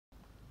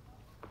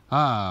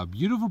Ah,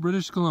 beautiful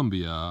British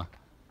Columbia,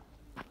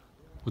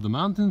 with the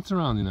mountains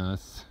surrounding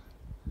us.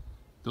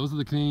 Those are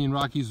the Canadian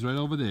Rockies right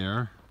over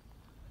there.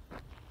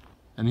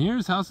 And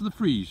here's House of the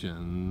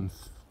Friesians.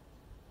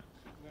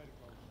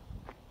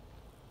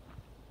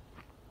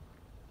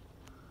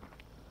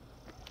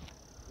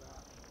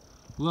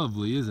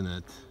 Lovely, isn't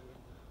it?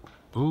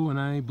 Oh, and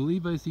I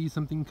believe I see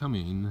something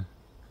coming.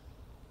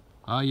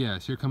 Ah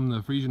yes, here come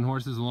the Friesian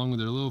horses along with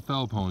their little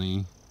fell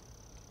pony.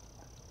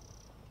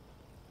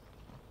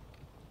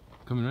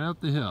 Coming right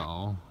up the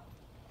hill.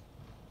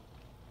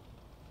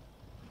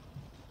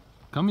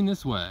 Coming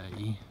this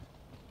way.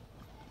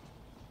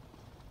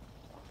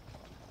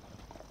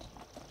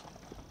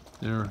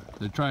 They're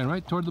trying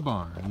right toward the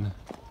barn.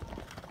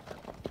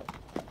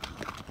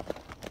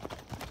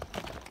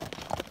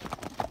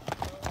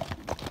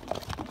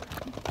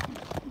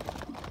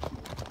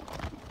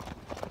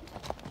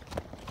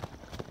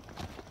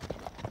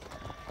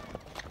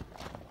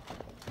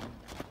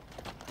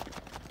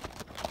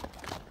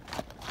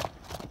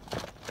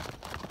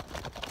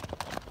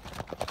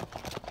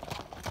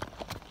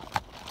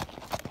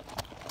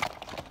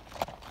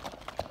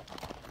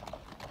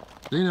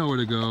 They know where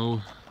to go.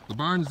 The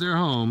barn's their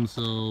home,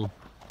 so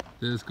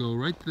they just go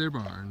right to their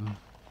barn.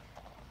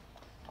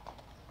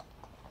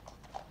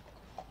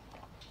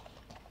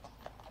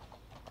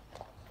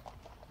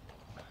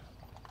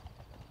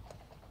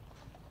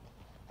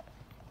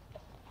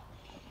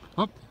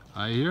 Oh,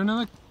 I hear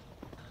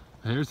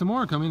some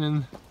more coming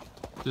in.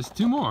 Just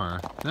two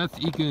more. That's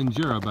Ika and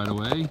Jura, by the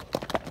way.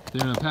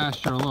 They're in a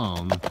pasture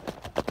alone.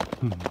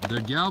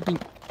 They're galloping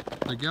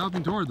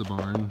toward the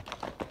barn.